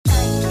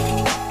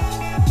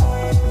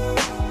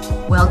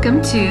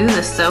Welcome to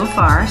the So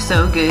Far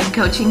So Good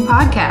Coaching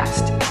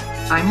Podcast.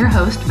 I'm your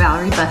host,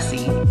 Valerie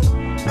Bussey.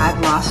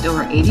 I've lost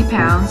over 80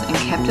 pounds and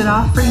kept it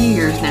off for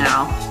years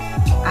now.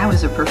 I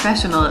was a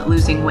professional at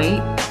losing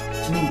weight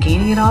and then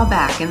gaining it all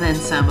back and then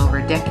some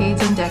over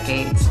decades and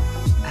decades.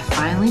 I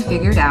finally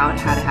figured out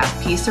how to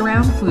have peace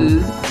around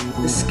food,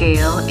 the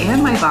scale,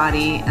 and my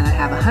body, and I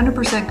have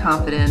 100%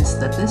 confidence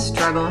that this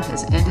struggle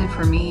has ended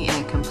for me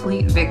in a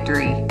complete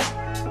victory.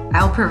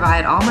 I'll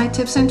provide all my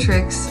tips and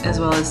tricks, as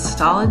well as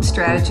solid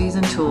strategies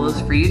and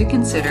tools for you to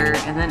consider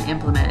and then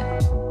implement,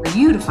 for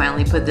you to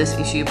finally put this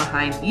issue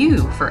behind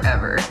you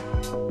forever.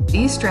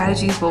 These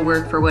strategies will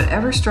work for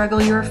whatever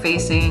struggle you are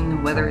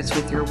facing, whether it's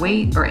with your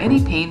weight or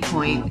any pain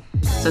point.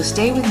 So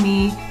stay with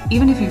me,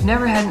 even if you've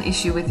never had an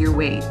issue with your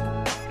weight.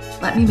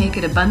 Let me make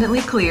it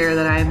abundantly clear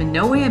that I am in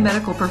no way a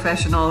medical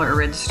professional or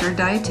registered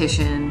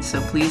dietitian,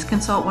 so please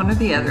consult one or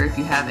the other if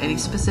you have any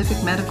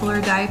specific medical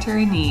or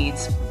dietary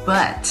needs.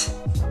 But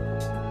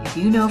if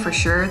you know for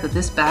sure that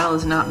this battle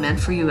is not meant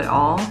for you at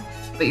all,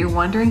 but you're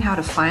wondering how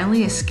to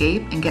finally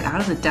escape and get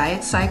out of the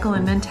diet cycle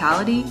and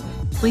mentality,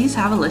 please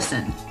have a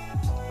listen.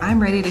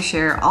 I'm ready to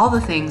share all the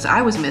things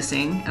I was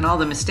missing and all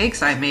the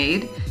mistakes I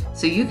made,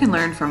 so you can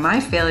learn from my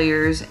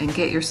failures and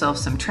get yourself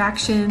some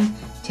traction,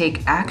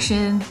 take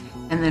action,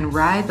 and then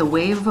ride the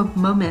wave of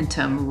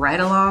momentum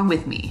right along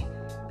with me.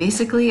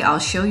 Basically, I'll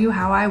show you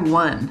how I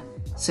won,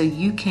 so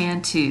you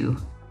can too.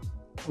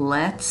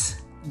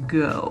 Let's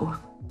go.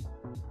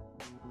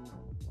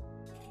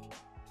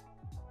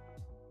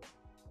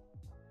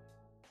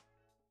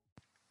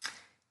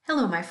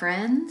 Hello, my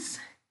friends,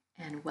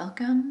 and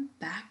welcome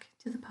back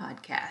to the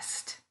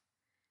podcast.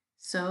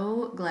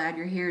 So glad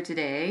you're here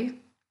today.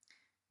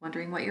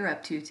 Wondering what you're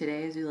up to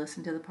today as you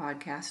listen to the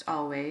podcast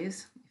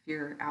always. If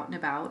you're out and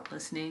about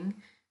listening,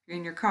 if you're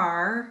in your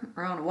car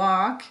or on a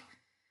walk,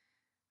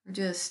 or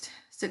just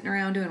sitting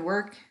around doing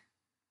work,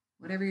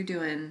 whatever you're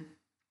doing,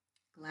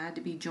 glad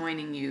to be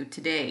joining you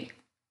today.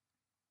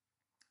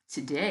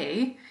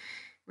 Today,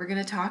 we're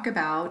going to talk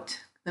about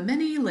the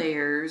many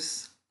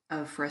layers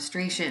of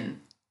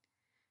frustration.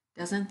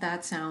 Doesn't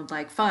that sound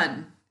like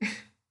fun?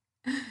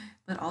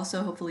 But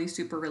also hopefully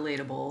super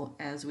relatable,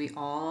 as we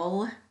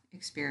all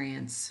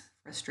experience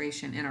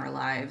frustration in our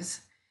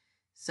lives.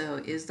 So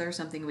is there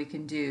something we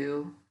can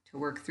do to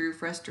work through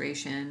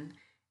frustration?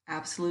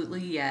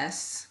 Absolutely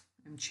yes.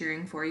 I'm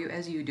cheering for you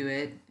as you do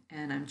it,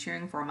 and I'm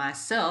cheering for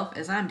myself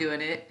as I'm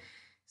doing it.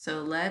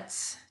 So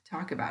let's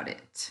talk about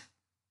it.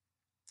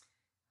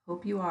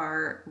 Hope you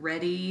are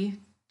ready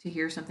to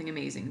hear something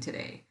amazing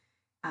today.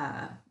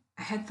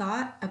 I had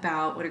thought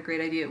about what a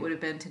great idea it would have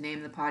been to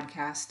name the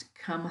podcast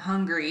Come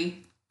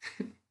Hungry.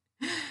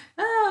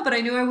 But I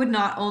knew I would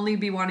not only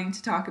be wanting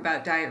to talk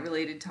about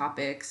diet-related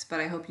topics, but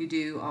I hope you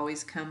do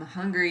always come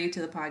hungry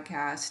to the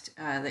podcast,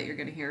 that you're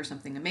going to hear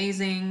something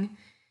amazing.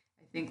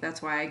 I think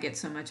that's why I get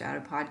so much out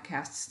of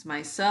podcasts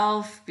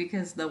myself,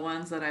 because the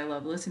ones that I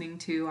love listening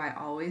to, I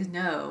always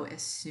know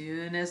as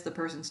soon as the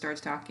person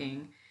starts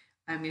talking,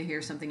 I'm going to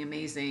hear something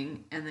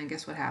amazing, and then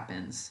guess what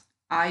happens?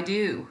 I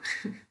do.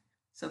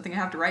 Something I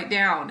have to write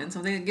down, and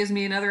something that gives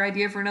me another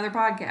idea for another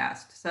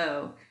podcast.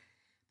 So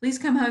please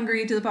come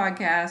hungry to the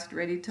podcast,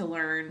 ready to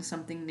learn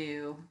something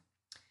new.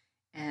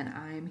 And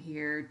I'm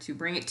here to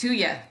bring it to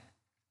you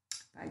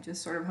by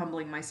just sort of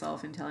humbling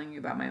myself and telling you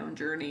about my own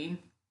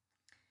journey.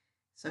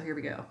 So here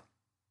we go.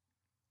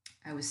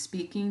 I was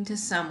speaking to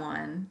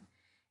someone,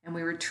 and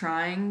we were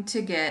trying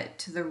to get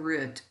to the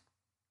root.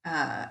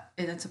 And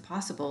it's a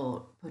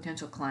possible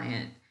potential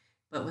client,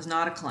 but was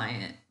not a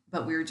client.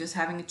 But we were just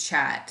having a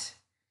chat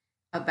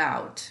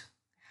about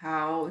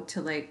how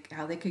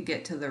they could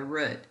get to the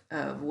root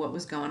of what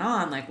was going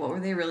on. Like, what were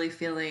they really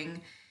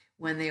feeling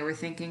when they were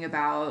thinking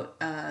about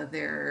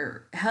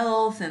their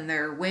health and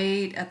their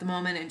weight at the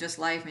moment and just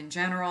life in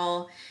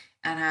general.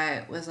 And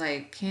I was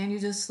like, can you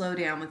just slow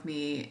down with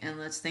me and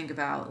let's think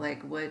about,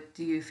 like, what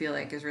do you feel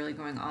like is really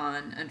going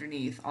on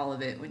underneath all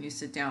of it when you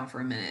sit down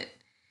for a minute?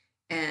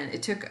 And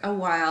it took a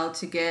while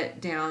to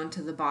get down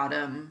to the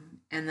bottom.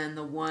 And then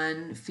the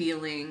one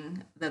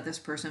feeling that this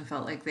person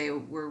felt like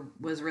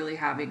was really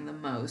having the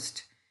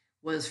most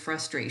was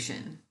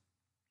frustration.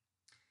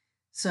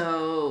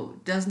 So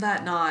does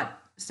that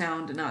not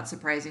sound not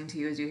surprising to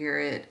you as you hear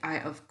it? I,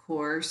 of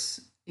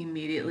course,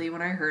 immediately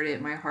when I heard it,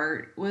 my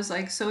heart was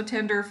like so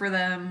tender for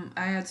them.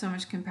 I had so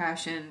much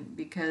compassion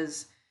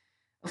because,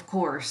 of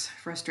course,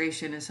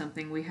 frustration is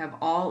something we have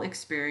all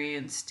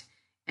experienced.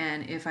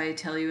 And if I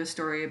tell you a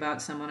story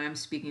about someone I'm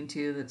speaking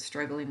to that's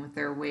struggling with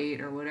their weight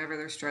or whatever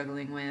they're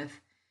struggling with,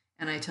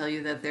 and I tell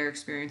you that they're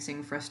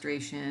experiencing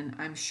frustration,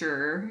 I'm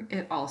sure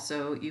it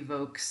also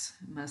evokes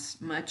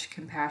much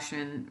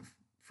compassion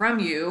from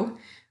you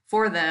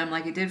for them,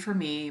 like it did for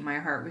me. My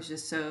heart was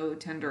just so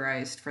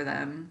tenderized for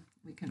them.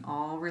 We can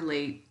all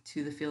relate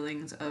to the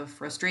feelings of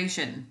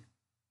frustration.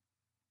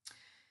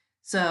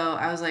 So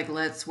I was like,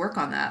 let's work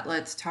on that.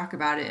 Let's talk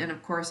about it. And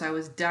of course, I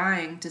was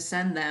dying to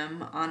send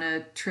them on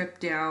a trip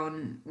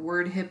down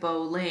Word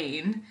Hippo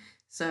Lane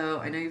So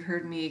I know you've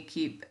heard me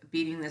keep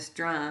beating this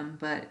drum,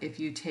 but if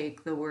you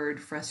take the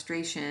word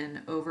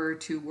frustration over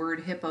to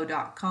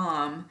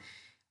wordhippo.com,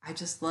 I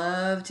just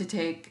love to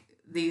take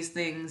these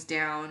things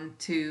down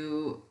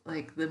to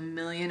like the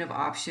million of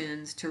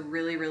options to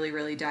really, really,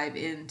 really dive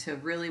into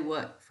really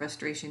what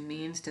frustration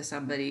means to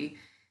somebody.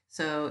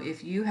 So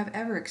if you have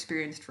ever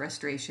experienced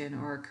frustration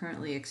or are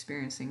currently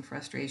experiencing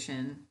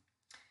frustration,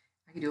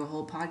 I could do a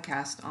whole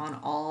podcast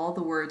on all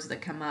the words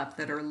that come up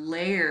that are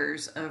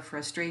layers of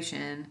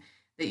frustration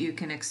that you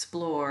can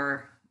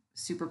explore.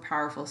 Super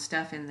powerful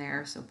stuff in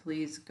there. So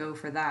please go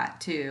for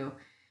that too.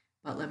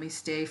 But let me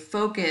stay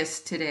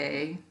focused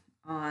today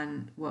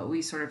on what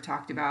we sort of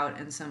talked about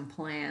and some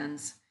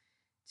plans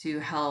to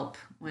help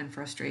when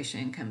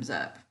frustration comes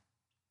up.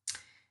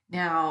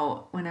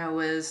 Now, when I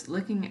was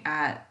looking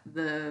at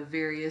the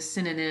various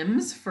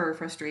synonyms for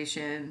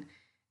frustration,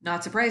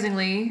 not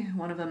surprisingly,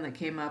 one of them that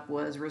came up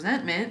was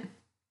resentment.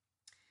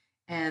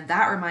 And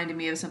that reminded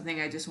me of something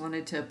I just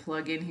wanted to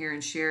plug in here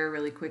and share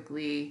really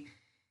quickly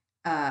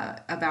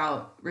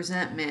about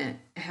resentment.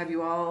 Have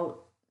you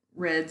all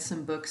read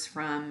some books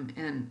from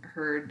and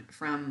heard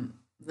from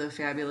the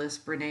fabulous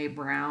Brene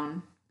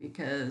Brown?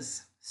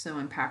 Because so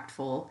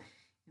impactful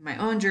in my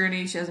own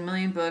journey. She has a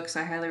million books.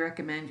 I highly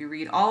recommend you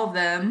read all of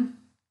them.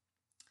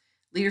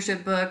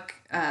 Leadership book,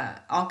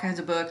 all kinds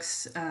of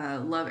books.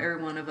 Love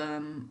every one of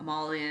them. I'm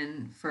all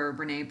in for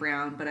Brene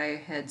Brown, but I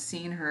had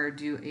seen her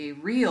do a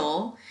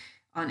reel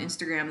on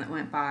Instagram that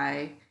went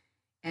by,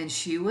 and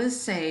she was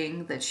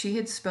saying that she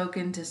had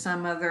spoken to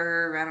some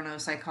other, I don't know,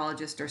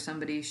 psychologist or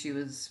somebody she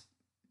was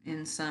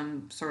in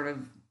some sort of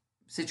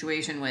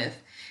situation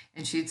with,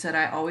 and she'd said,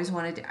 I always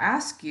wanted to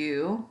ask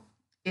you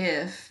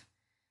if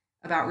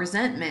about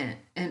resentment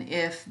and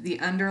if the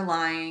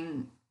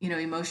underlying,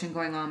 emotion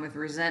going on with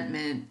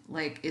resentment,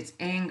 like it's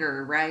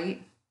anger,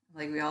 right?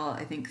 Like we all,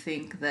 I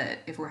think that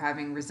if we're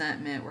having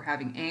resentment, we're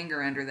having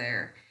anger under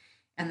there.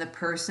 And the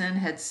person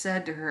had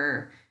said to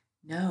her,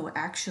 no,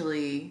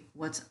 actually,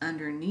 what's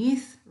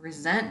underneath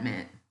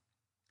resentment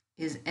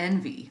is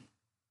envy.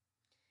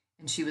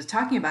 And she was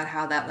talking about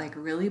how that like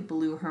really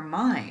blew her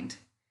mind.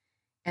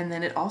 And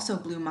then it also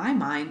blew my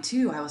mind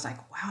too. I was like,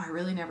 wow, I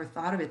really never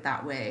thought of it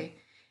that way.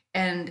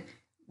 And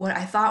what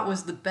I thought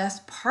was the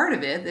best part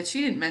of it that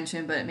she didn't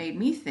mention, but it made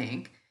me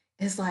think,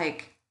 is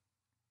like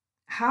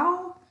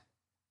how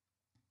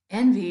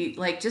envy,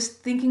 like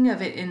just thinking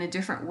of it in a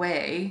different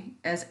way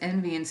as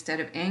envy instead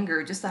of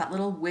anger, just that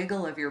little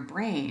wiggle of your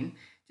brain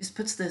just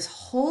puts this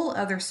whole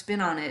other spin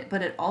on it,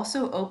 but it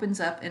also opens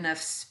up enough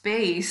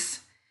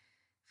space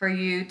for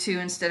you to,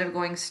 instead of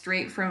going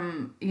straight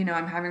from,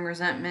 I'm having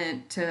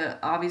resentment to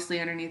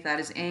obviously underneath that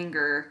is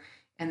anger,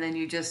 and then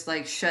you just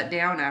like shut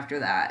down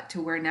after that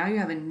to where now you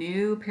have a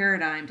new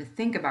paradigm to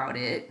think about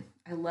it.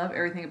 I love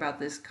everything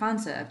about this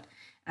concept.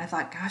 And I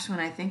thought, gosh, when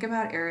I think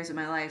about areas of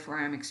my life where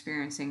I'm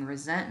experiencing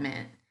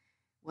resentment,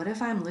 what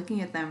if I'm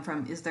looking at them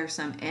from, is there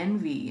some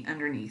envy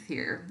underneath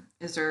here?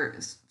 Is there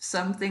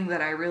something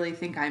that I really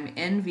think I'm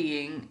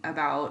envying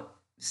about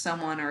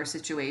someone or a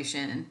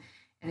situation?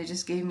 And it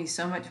just gave me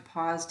so much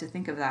pause to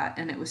think of that.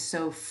 And it was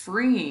so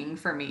freeing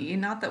for me.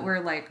 Not that we're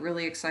like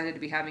really excited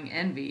to be having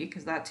envy,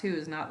 because that too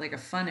is not like a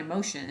fun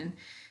emotion,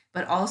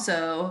 but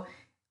also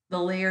the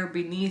layer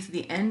beneath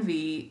the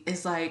envy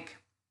is like,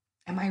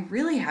 am I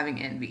really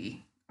having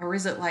envy? Or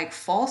is it like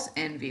false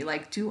envy?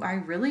 Like, do I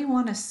really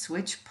want to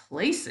switch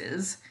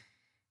places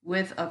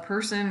with a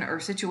person or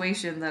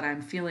situation that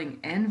I'm feeling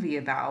envy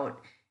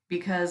about?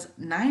 Because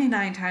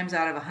 99 times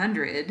out of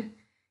 100,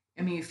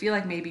 I mean, you feel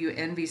like maybe you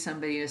envy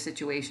somebody in a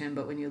situation,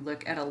 but when you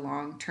look at a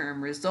long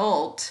term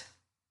result,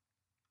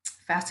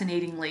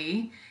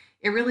 fascinatingly,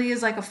 it really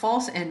is like a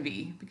false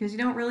envy because you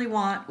don't really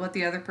want what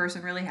the other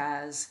person really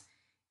has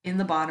in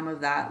the bottom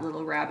of that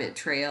little rabbit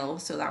trail.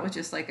 So that was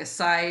just like a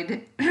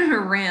side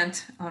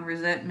rant on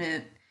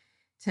resentment,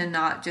 to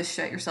not just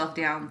shut yourself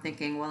down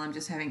thinking, well, I'm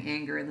just having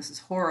anger and this is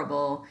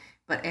horrible.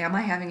 But am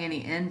I having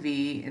any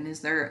envy? And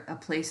is there a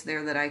place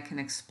there that I can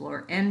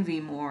explore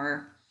envy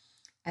more?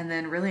 And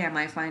then really I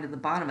might find at the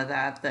bottom of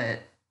that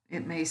that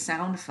it may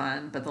sound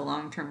fun, but the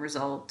long term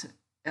result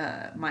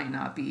might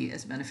not be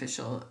as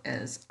beneficial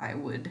as I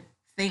would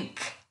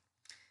think.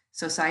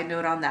 So, side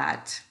note on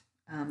that,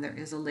 there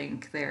is a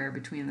link there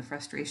between the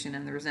frustration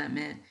and the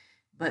resentment,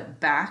 but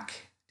back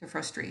to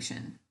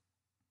frustration.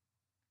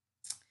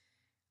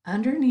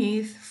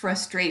 Underneath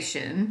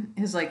frustration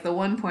is like the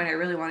one point I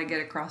really want to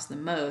get across the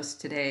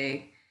most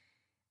today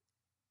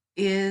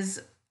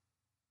is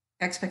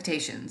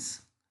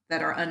expectations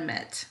that are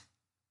unmet.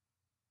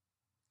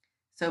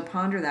 So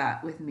ponder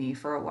that with me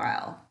for a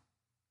while.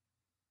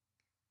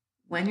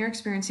 When you're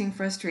experiencing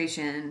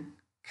frustration,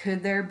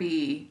 could there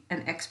be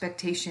an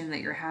expectation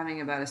that you're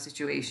having about a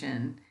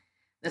situation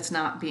that's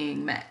not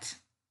being met?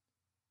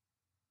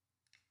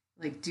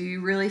 Like, do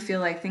you really feel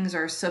like things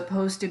are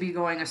supposed to be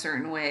going a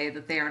certain way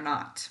that they are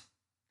not?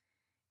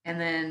 And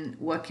then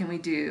what can we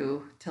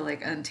do to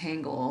like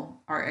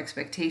untangle our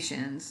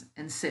expectations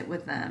and sit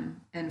with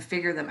them and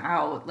figure them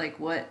out? Like,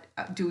 what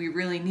do we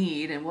really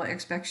need and what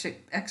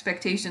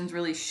expectations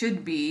really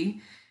should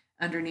be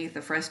underneath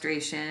the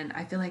frustration,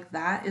 I feel like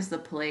that is the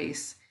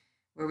place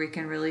where we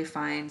can really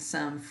find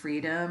some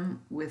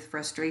freedom with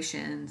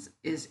frustrations,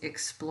 is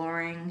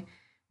exploring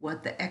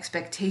what the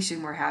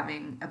expectation we're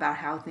having about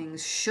how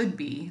things should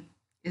be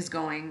is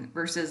going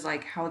versus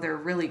like how they're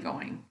really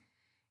going,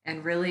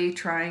 and really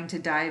trying to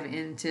dive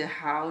into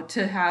how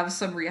to have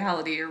some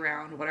reality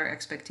around what our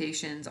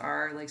expectations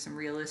are, like some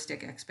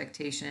realistic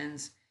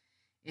expectations,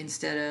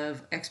 instead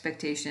of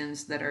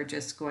expectations that are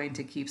just going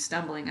to keep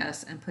stumbling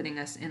us and putting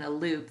us in a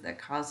loop that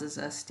causes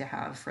us to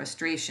have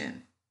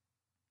frustration.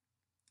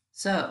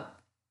 So,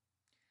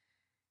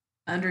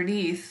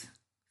 underneath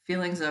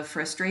feelings of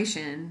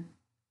frustration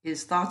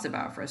is thoughts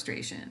about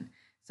frustration.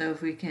 So,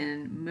 if we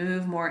can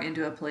move more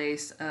into a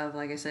place of,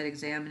 like I said,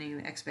 examining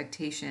the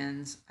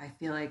expectations, I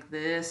feel like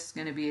this is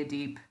going to be a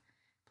deep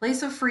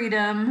place of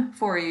freedom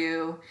for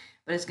you,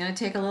 but it's going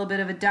to take a little bit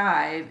of a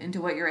dive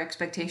into what your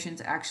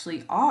expectations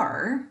actually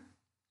are.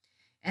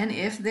 And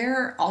if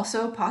they're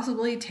also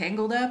possibly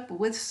tangled up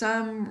with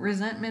some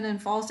resentment and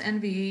false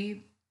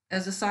envy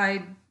as a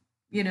side,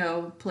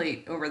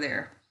 plate over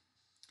there.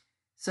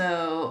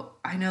 So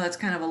I know that's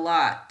kind of a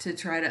lot to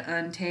try to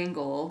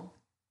untangle,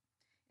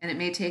 and it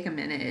may take a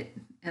minute.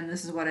 And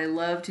this is what I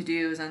love to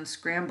do, is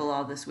unscramble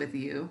all this with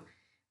you.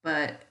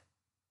 But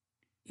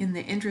in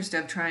the interest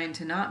of trying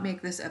to not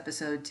make this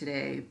episode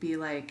today be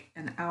like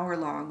an hour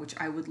long, which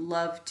I would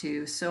love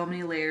to, so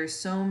many layers,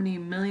 so many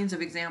millions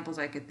of examples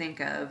I could think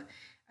of,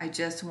 I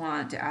just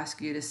want to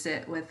ask you to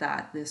sit with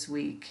that this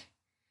week.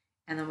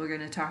 And then we're going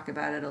to talk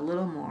about it a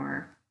little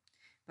more.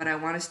 But I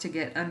want us to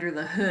get under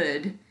the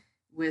hood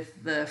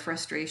with the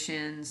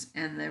frustrations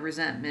and the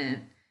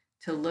resentment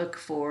to look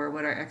for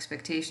what our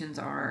expectations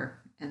are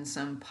and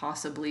some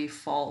possibly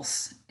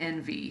false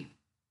envy.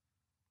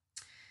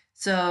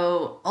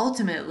 So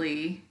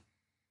ultimately,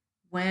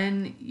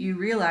 when you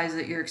realize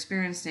that you're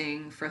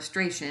experiencing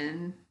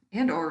frustration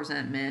and or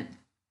resentment,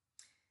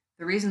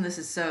 the reason this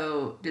is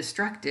so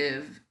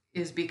destructive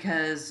is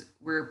because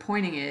we're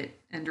pointing it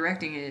and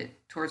directing it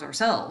towards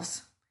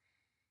ourselves,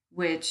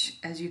 which,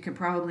 as you can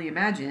probably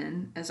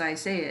imagine, as I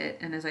say it,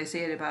 and as I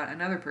say it about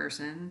another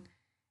person,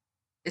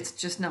 it's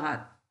just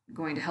not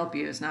going to help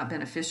you. It's not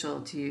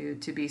beneficial to you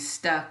to be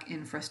stuck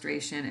in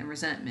frustration and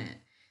resentment.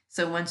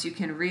 So once you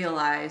can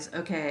realize,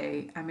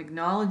 okay, I'm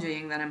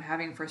acknowledging that I'm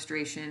having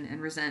frustration and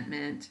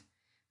resentment.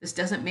 This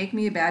doesn't make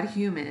me a bad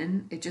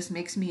human. It just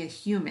makes me a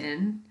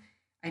human.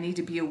 I need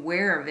to be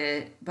aware of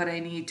it, but I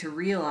need to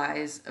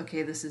realize,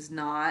 okay, this is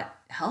not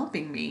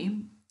helping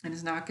me and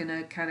is not going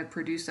to kind of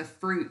produce a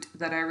fruit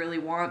that I really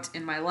want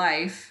in my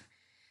life.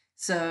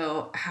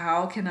 So,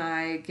 how can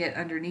I get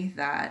underneath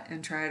that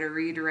and try to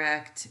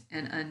redirect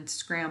and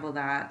unscramble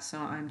that so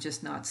I'm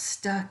just not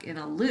stuck in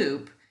a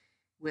loop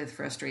with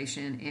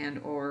frustration and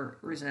or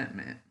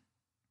resentment?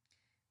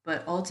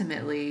 But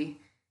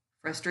ultimately,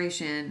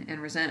 frustration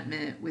and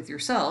resentment with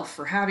yourself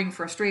for having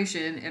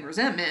frustration and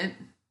resentment,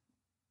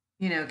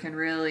 can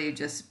really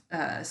just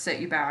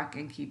set you back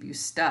and keep you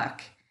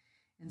stuck.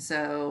 And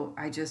so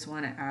I just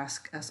want to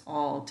ask us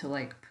all to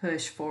like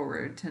push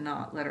forward, to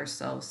not let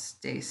ourselves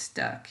stay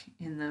stuck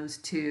in those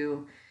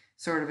two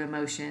sort of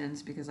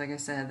emotions, because like I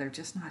said, they're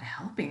just not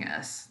helping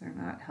us. They're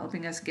not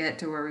helping us get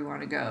to where we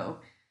want to go.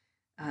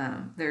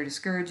 They're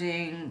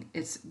discouraging.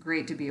 It's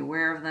great to be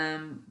aware of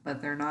them,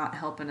 but they're not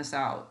helping us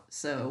out.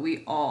 So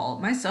we all,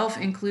 myself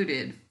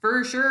included,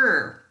 for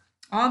sure,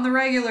 on the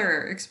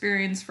regular,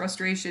 experience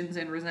frustrations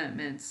and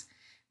resentments.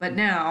 But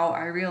now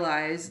I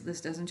realize this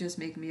doesn't just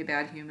make me a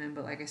bad human,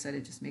 but like I said,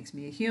 it just makes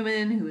me a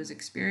human who is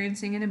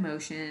experiencing an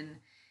emotion.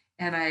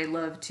 And I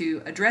love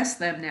to address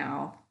them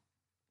now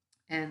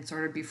and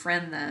sort of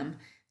befriend them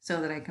so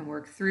that I can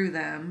work through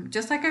them,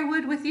 just like I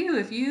would with you.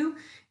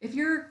 If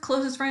your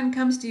closest friend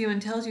comes to you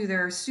and tells you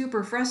they're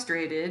super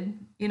frustrated,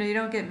 you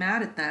don't get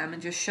mad at them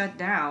and just shut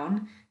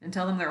down and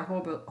tell them they're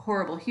a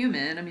horrible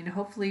human. I mean,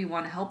 hopefully you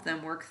want to help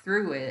them work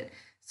through it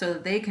so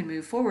that they can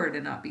move forward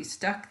and not be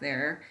stuck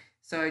there.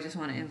 So I just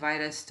want to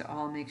invite us to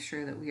all make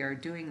sure that we are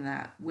doing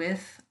that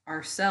with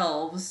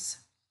ourselves.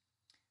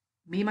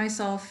 Me,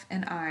 myself,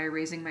 and I,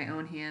 raising my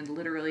own hand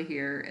literally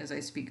here as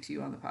I speak to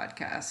you on the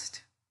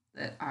podcast,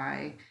 that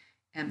I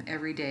am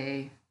every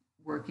day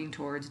working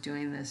towards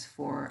doing this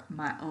for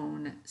my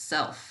own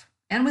self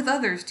and with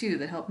others too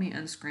that help me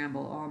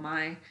unscramble all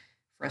my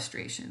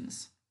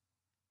frustrations.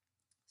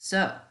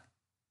 So,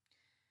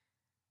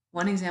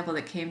 one example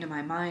that came to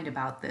my mind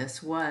about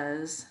this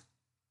was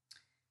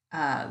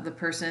the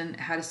person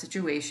had a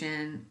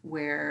situation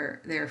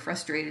where they're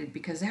frustrated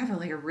because they have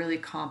a really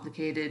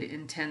complicated,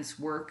 intense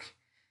work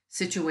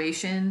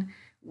situation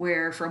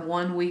where from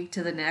one week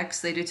to the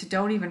next, they just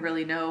don't even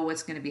really know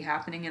what's going to be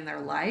happening in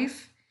their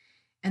life.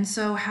 And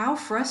so, how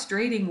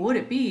frustrating would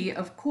it be,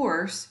 of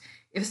course,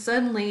 if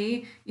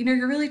suddenly,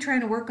 you're really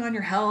trying to work on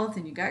your health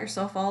and you got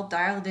yourself all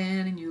dialed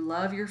in and you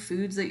love your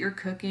foods that you're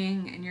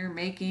cooking and you're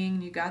making,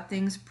 and you got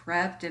things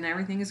prepped and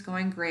everything is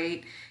going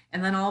great.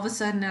 And then all of a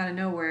sudden, out of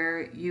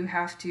nowhere, you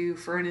have to,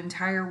 for an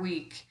entire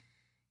week,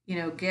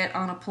 get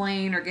on a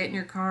plane or get in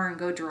your car and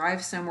go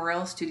drive somewhere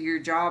else to do your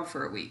job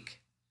for a week.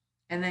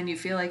 and then you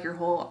feel like your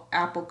whole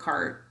apple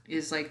cart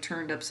is like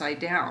turned upside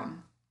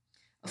down.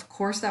 Of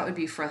course, that would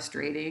be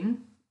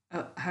frustrating.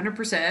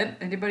 100%.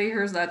 Anybody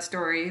hears that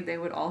story, they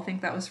would all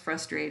think that was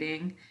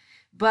frustrating.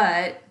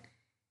 But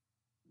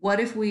what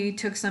if we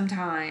took some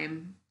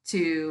time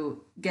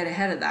to get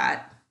ahead of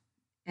that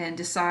and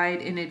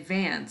decide in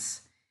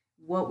advance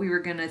what we were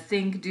going to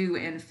think, do,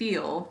 and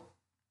feel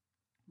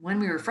when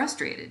we were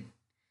frustrated?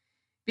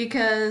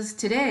 Because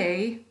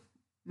today,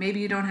 maybe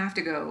you don't have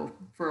to go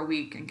for a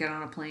week and get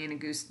on a plane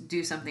and go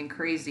do something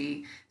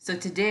crazy. So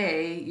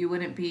today, you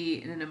wouldn't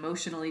be in an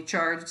emotionally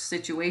charged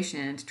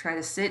situation to try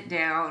to sit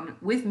down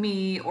with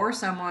me or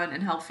someone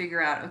and help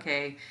figure out,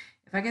 okay,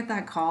 if I get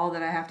that call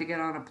that I have to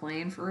get on a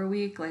plane for a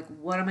week, like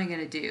what am I going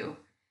to do?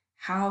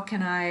 How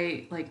can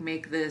I like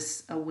make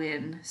this a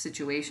win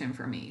situation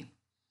for me?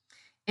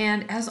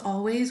 And as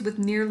always, with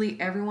nearly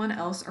everyone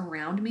else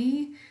around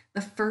me,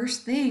 the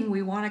first thing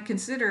we want to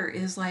consider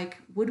is like,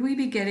 would we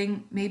be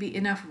getting maybe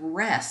enough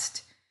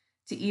rest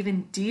to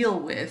even deal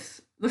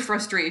with the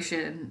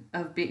frustration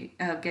of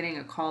getting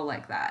a call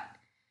like that?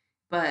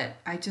 But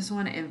I just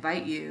want to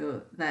invite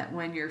you that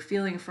when you're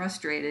feeling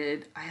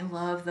frustrated, I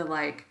love the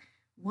like,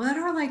 what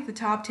are like the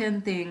top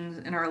 10 things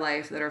in our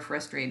life that are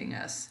frustrating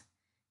us?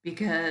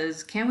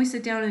 Because can we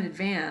sit down in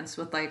advance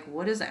with like,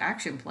 what is the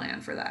action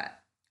plan for that?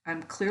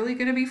 I'm clearly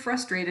going to be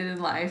frustrated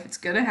in life. It's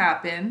going to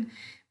happen.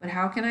 But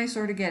how can I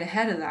sort of get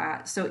ahead of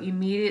that? So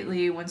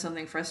immediately when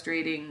something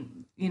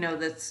frustrating,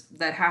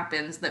 that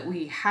happens that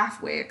we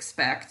halfway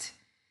expect,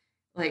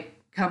 like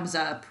comes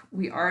up,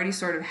 we already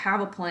sort of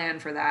have a plan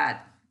for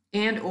that,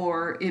 and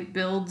or it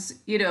builds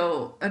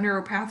a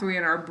neural pathway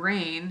in our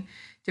brain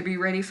to be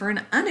ready for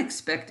an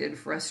unexpected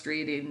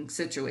frustrating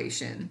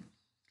situation,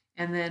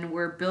 and then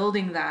we're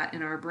building that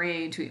in our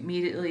brain to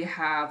immediately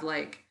have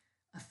like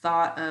a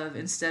thought of,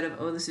 instead of,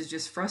 oh, this is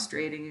just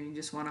frustrating and you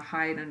just want to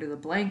hide under the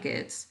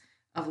blankets,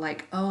 of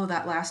like, oh,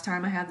 that last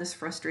time I had this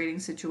frustrating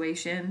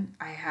situation,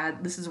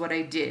 this is what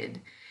I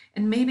did.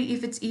 And maybe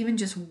if it's even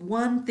just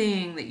one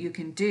thing that you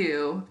can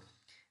do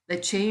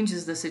that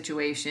changes the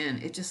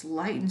situation, it just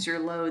lightens your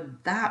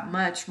load that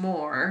much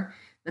more,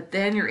 that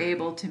then you're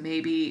able to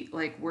maybe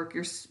like work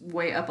your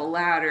way up a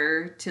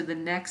ladder to the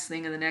next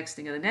thing and the next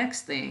thing and the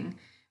next thing.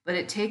 But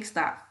it takes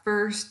that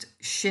first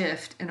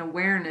shift and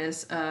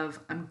awareness of,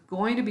 I'm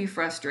going to be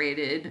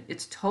frustrated.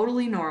 It's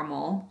totally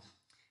normal.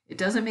 It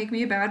doesn't make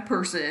me a bad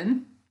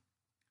person.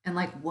 And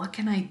like, what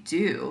can I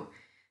do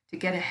to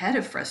get ahead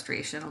of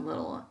frustration a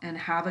little and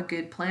have a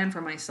good plan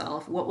for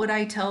myself? What would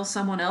I tell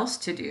someone else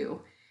to do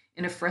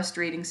in a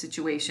frustrating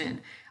situation?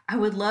 I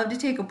would love to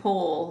take a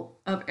poll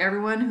of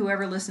everyone,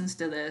 whoever listens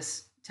to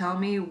this. Tell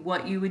me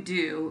what you would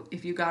do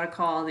if you got a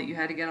call that you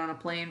had to get on a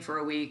plane for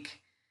a week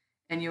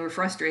and you were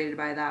frustrated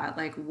by that.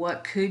 Like,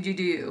 what could you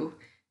do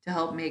to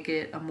help make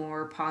it a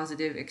more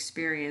positive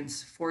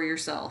experience for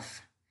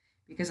yourself?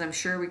 Because I'm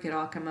sure we could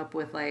all come up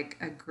with like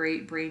a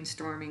great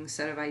brainstorming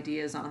set of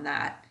ideas on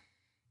that.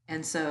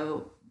 And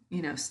so,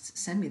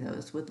 send me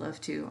those. Would love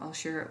to. I'll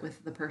share it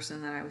with the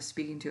person that I was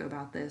speaking to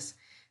about this.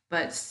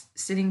 But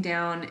sitting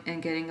down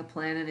and getting a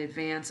plan in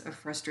advance of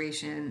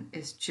frustration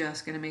is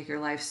just going to make your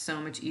life so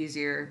much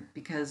easier,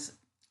 because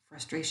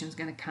frustration is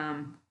going to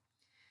come.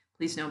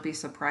 Please don't be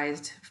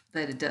surprised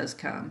that it does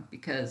come,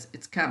 because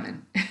it's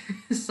coming.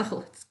 So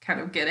let's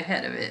kind of get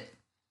ahead of it.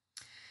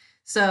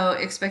 So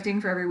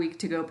expecting for every week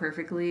to go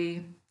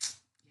perfectly,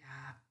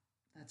 yeah,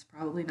 that's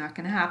probably not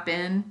going to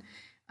happen.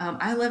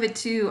 I love it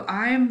too.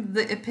 I'm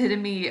the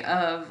epitome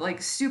of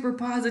like super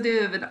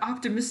positive and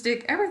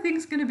optimistic.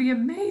 Everything's going to be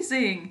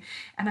amazing.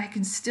 And I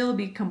can still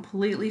be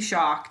completely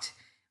shocked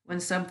when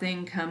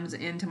something comes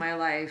into my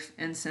life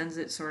and sends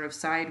it sort of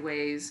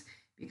sideways,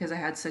 because I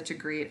had such a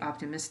great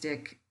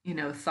optimistic,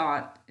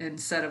 thought and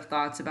set of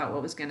thoughts about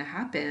what was going to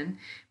happen.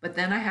 But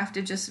then I have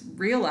to just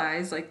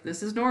realize like,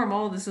 this is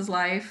normal. This is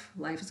life.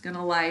 Life is going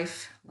to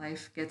life.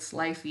 Life gets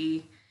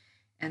lifey.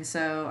 And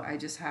so I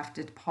just have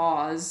to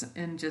pause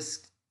and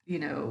just,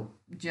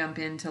 jump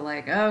into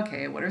like,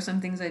 okay, what are some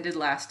things I did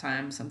last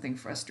time something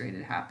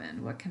frustrated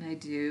happened? What can I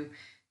do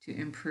to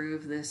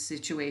improve this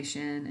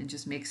situation, and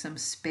just make some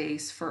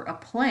space for a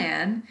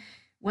plan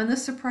when the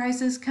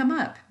surprises come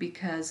up,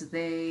 because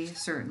they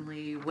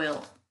certainly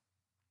will.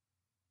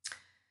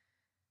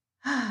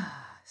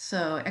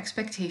 So,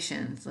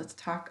 expectations. Let's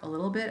talk a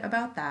little bit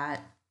about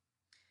that.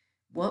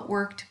 What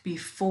worked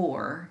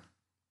before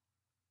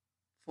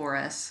for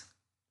us?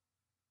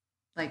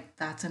 Like,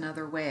 that's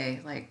another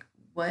way. Like,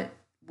 what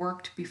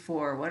worked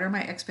before? What are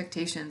my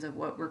expectations of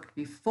what worked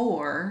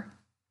before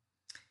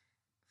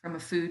from a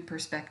food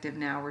perspective?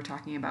 Now we're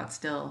talking about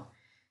still.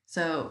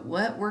 So,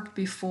 what worked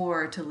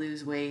before to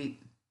lose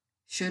weight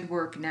should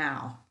work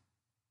now?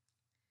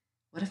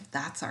 What if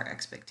that's our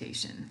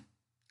expectation?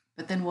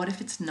 But then what if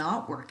it's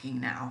not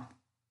working now?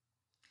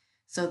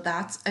 So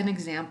that's an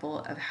example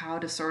of how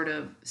to sort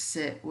of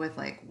sit with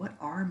like, what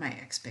are my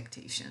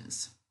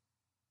expectations?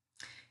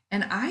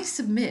 And I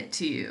submit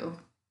to you,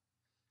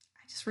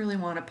 I just really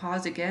want to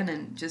pause again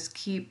and just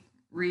keep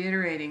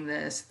reiterating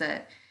this,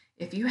 that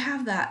if you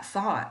have that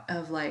thought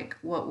of like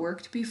what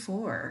worked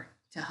before,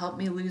 to help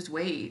me lose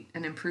weight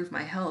and improve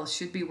my health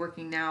should be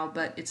working now,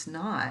 but it's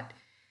not,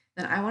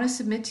 then I want to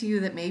submit to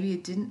you that maybe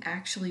it didn't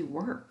actually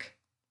work.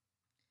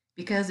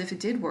 Because if it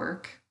did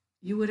work,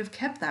 you would have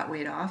kept that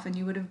weight off and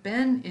you would have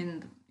been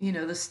in,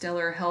 the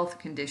stellar health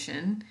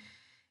condition.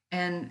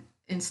 And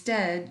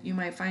instead, you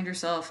might find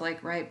yourself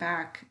like right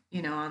back,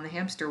 on the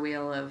hamster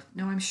wheel of,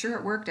 no, I'm sure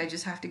it worked. I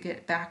just have to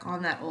get back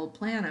on that old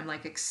plan. I'm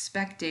like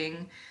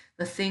expecting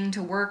the thing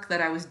to work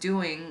that I was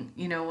doing,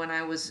 when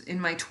I was in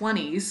my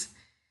 20s.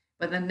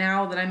 But then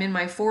now that I'm in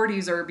my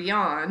 40s or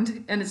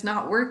beyond and it's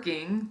not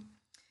working,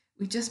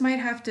 we just might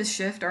have to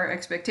shift our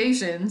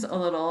expectations a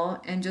little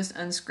and just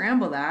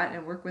unscramble that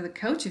and work with a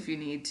coach if you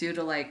need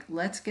to like,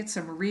 let's get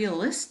some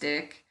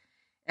realistic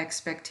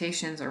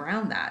expectations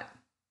around that.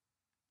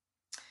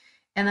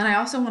 And then I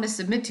also want to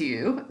submit to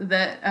you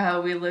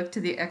that we look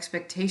to the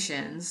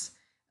expectations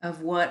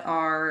of what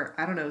our,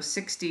 I don't know,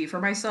 60 for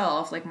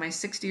myself, like my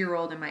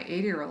 60-year-old and my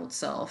 80-year-old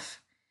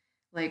self,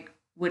 like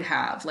would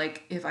have.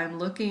 Like if I'm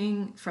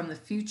looking from the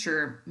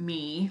future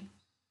me,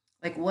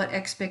 like what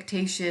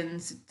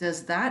expectations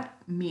does that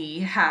me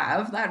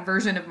have, that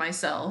version of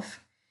myself?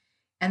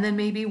 And then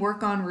maybe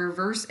work on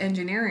reverse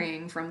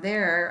engineering from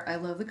there. I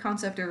love the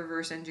concept of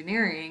reverse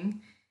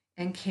engineering.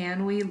 And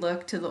can we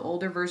look to the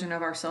older version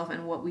of ourselves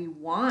and what we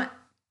want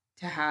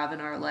to have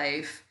in our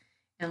life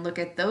and look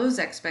at those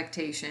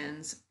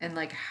expectations and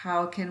like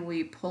how can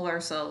we pull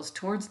ourselves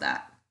towards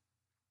that?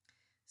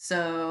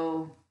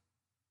 So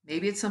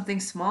maybe it's something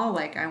small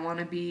like I want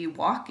to be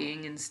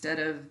walking instead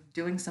of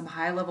doing some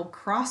high level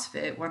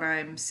CrossFit when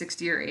I'm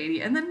 60 or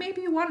 80. And then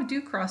maybe you want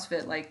to do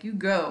CrossFit, like you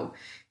go,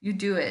 you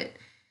do it.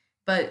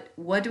 But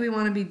what do we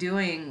want to be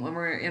doing when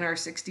we're in our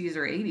 60s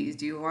or 80s?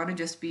 Do you want to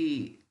just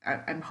be,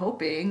 I'm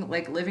hoping,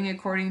 like living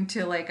according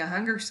to like a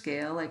hunger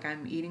scale, like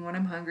I'm eating when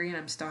I'm hungry and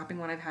I'm stopping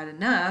when I've had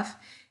enough,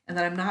 and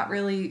that I'm not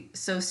really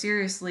so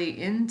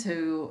seriously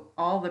into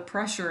all the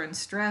pressure and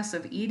stress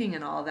of eating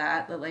and all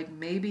that, that like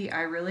maybe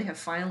I really have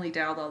finally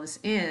dialed all this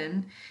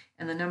in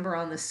and the number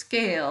on the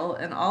scale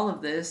and all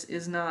of this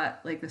is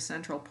not like the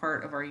central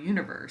part of our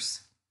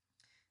universe.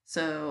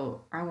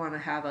 So I want to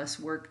have us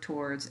work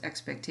towards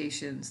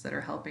expectations that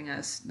are helping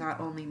us not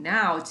only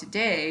now,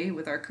 today,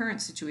 with our current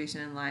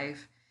situation in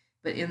life,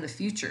 but in the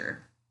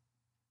future.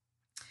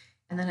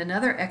 And then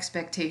another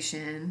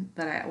expectation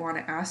that I want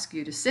to ask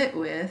you to sit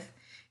with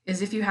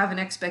is if you have an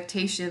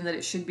expectation that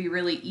it should be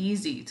really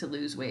easy to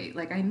lose weight.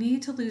 Like, I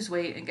need to lose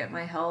weight and get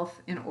my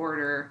health in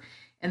order,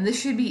 and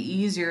this should be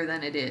easier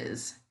than it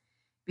is.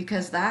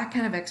 Because that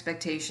kind of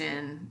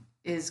expectation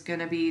is going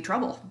to be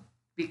trouble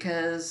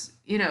because,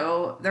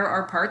 there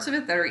are parts of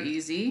it that are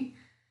easy,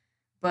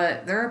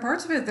 but there are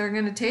parts of it that are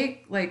going to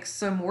take like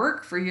some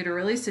work for you to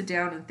really sit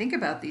down and think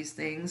about these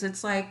things.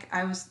 It's like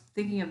I was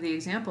thinking of the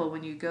example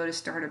when you go to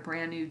start a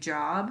brand new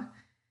job,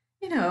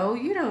 you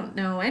don't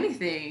know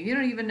anything. You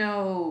don't even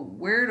know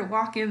where to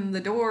walk in the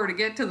door to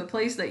get to the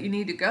place that you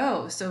need to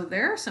go. So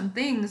there are some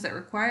things that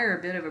require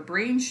a bit of a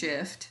brain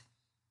shift.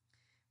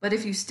 But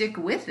if you stick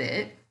with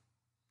it,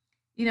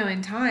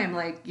 in time,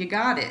 like you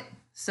got it.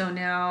 So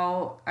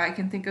now I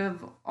can think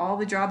of all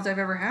the jobs I've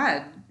ever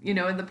had, in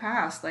the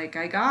past. Like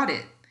I got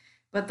it.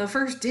 But the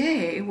first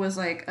day was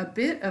like a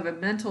bit of a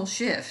mental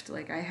shift.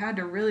 Like I had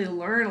to really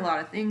learn a lot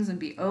of things and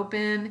be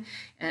open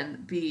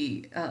and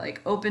be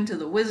like open to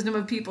the wisdom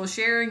of people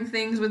sharing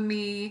things with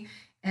me.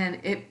 And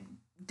it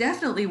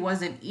definitely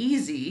wasn't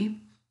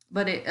easy,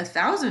 but it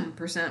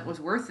 1,000% was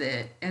worth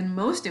it. And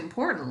most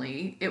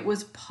importantly, it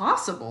was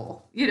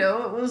possible. It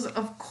was,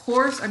 of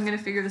course, I'm going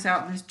to figure this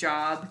out in this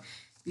job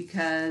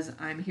because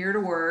I'm here to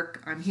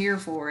work. I'm here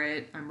for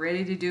it. I'm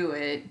ready to do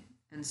it.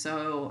 And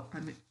so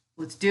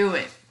let's do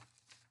it.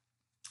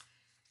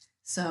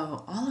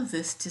 So, all of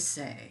this to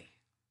say,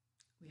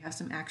 we have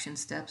some action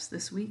steps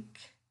this week,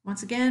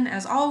 once again,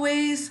 as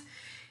always.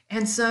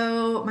 And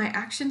so, my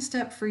action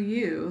step for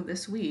you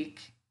this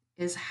week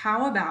is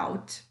how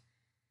about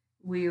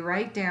we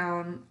write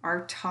down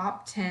our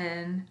top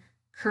 10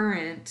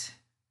 current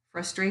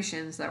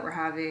frustrations that we're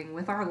having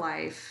with our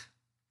life.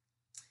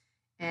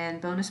 And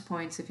bonus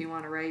points if you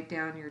want to write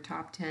down your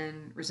top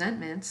 10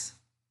 resentments.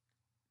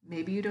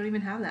 Maybe you don't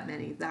even have that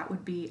many. That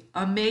would be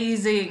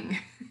amazing.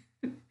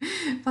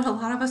 But a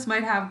lot of us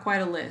might have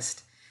quite a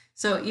list.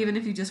 So even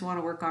if you just want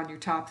to work on your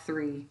top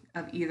 3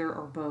 of either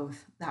or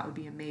both, that would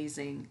be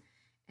amazing.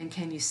 And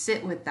can you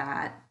sit with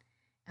that?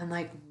 And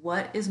like,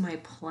 what is my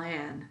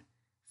plan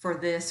for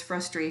this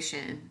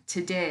frustration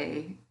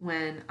today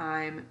when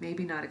I'm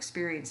maybe not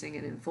experiencing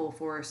it in full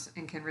force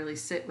and can really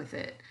sit with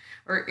it?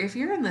 Or if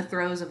you're in the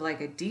throes of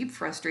like a deep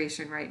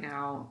frustration right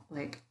now,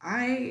 like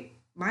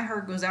my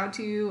heart goes out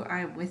to you, I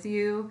am with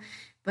you,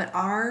 but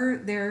are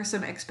there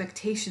some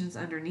expectations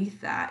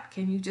underneath that?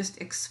 Can you just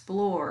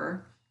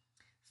explore,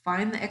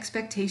 find the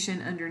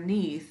expectation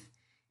underneath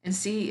and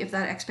see if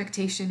that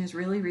expectation is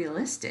really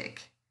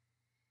realistic?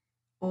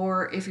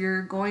 Or if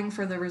you're going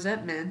for the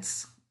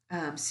resentments,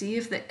 see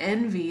if the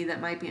envy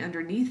that might be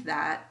underneath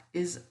that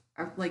is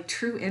like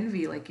true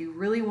envy, like you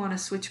really want to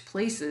switch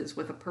places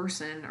with a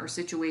person or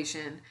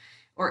situation,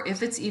 Or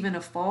if it's even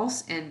a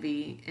false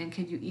envy, and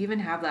can you even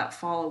have that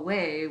fall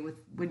away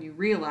when you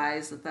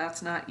realize that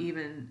that's not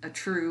even a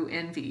true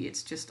envy?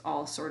 It's just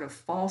all sort of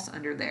false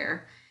under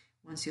there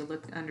once you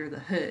look under the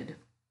hood.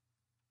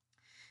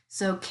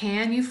 So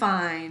can you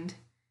find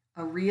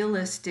a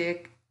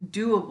realistic,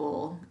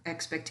 doable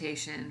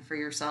expectation for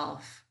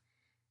yourself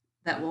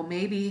that will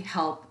maybe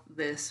help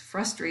this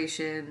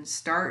frustration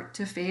start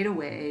to fade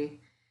away?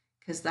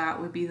 Because that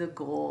would be the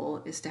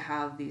goal, is to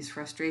have these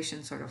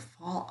frustrations sort of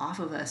fall off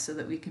of us so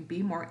that we can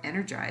be more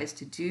energized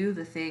to do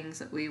the things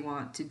that we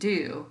want to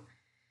do.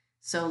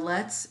 So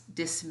let's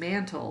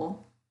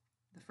dismantle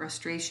the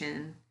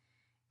frustration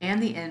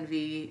and the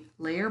envy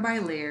layer by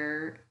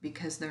layer,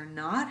 because they're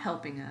not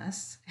helping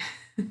us.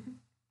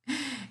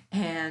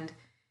 And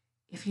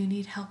if you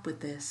need help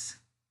with this,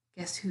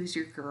 guess who's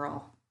your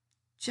girl?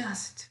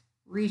 Just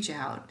reach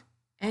out.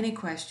 Any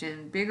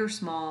question, big or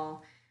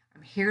small,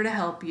 I'm here to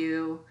help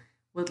you.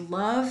 Would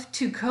love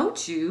to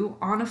coach you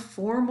on a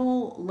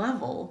formal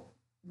level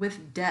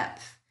with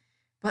depth.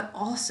 But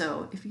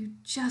also, if you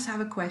just have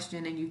a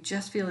question and you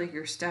just feel like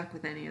you're stuck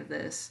with any of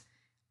this,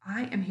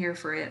 I am here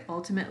for it.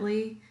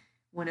 Ultimately,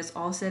 when it's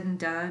all said and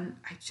done,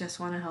 I just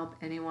want to help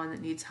anyone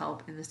that needs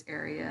help in this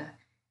area.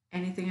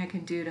 Anything I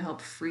can do to help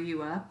free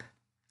you up,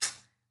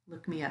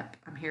 look me up.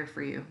 I'm here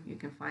for you. You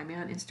can find me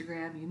on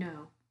Instagram, and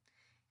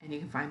you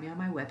can find me on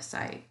my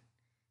website.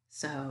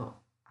 So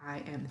I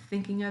am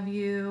thinking of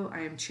you.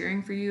 I am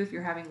cheering for you if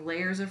you're having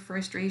layers of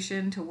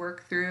frustration to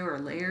work through or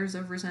layers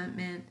of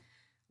resentment.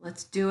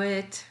 Let's do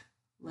it.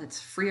 Let's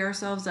free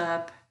ourselves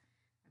up.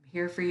 I'm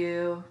here for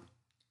you.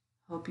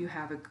 Hope you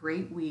have a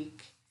great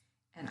week,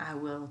 and I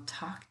will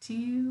talk to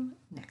you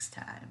next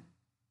time.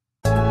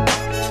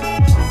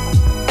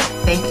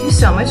 Thank you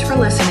so much for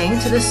listening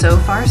to the So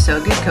Far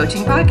So Good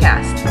Coaching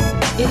Podcast.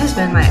 It has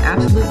been my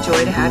absolute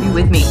joy to have you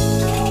with me.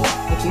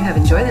 If you have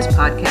enjoyed this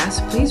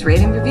podcast, please rate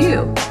and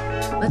review.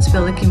 Let's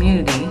build a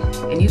community,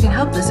 and you can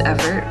help this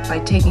effort by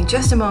taking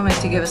just a moment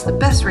to give us the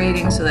best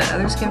rating so that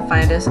others can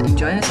find us and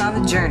join us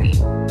on the journey.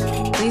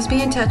 Please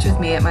be in touch with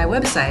me at my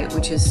website,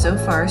 which is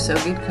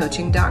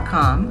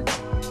sofarsogoodcoaching.com.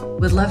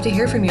 Would love to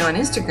hear from you on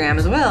Instagram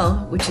as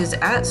well, which is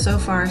at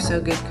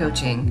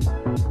sofarsogoodcoaching.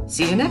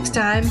 See you next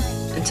time.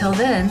 Until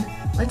then,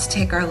 let's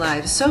take our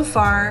lives so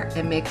far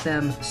and make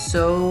them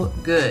so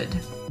good.